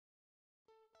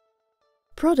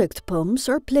Product pumps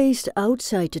are placed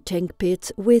outside the tank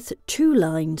pit with two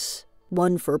lines,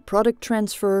 one for product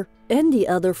transfer and the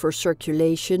other for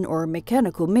circulation or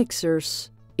mechanical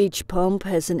mixers. Each pump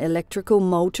has an electrical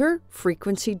motor,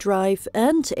 frequency drive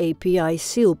and API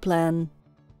seal plan.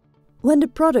 When the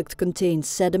product contains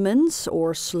sediments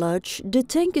or sludge, the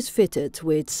tank is fitted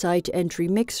with side entry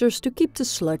mixers to keep the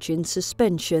sludge in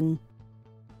suspension.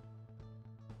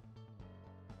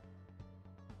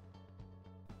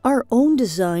 Our own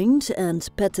designed and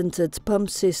patented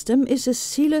pump system is a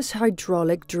sealess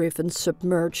hydraulic-driven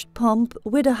submerged pump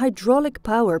with a hydraulic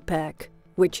power pack,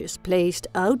 which is placed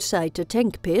outside the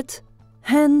tank pit,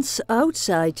 hence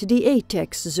outside the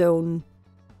APEX zone.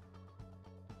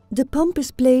 The pump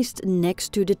is placed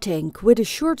next to the tank with a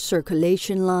short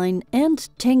circulation line and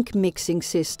tank mixing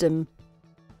system.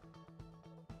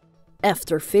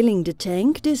 After filling the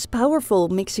tank, this powerful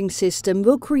mixing system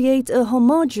will create a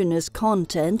homogeneous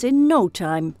content in no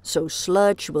time, so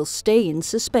sludge will stay in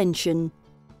suspension.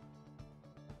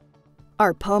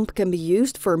 Our pump can be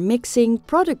used for mixing,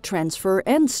 product transfer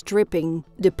and stripping.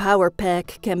 The power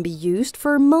pack can be used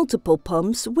for multiple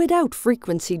pumps without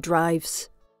frequency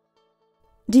drives.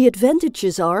 The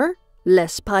advantages are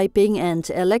less piping and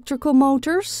electrical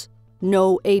motors,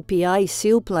 no API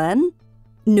seal plan,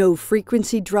 no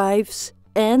frequency drives,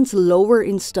 and lower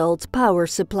installed power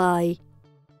supply.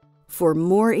 For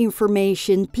more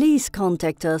information, please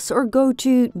contact us or go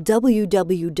to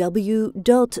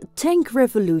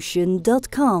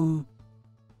www.tankrevolution.com.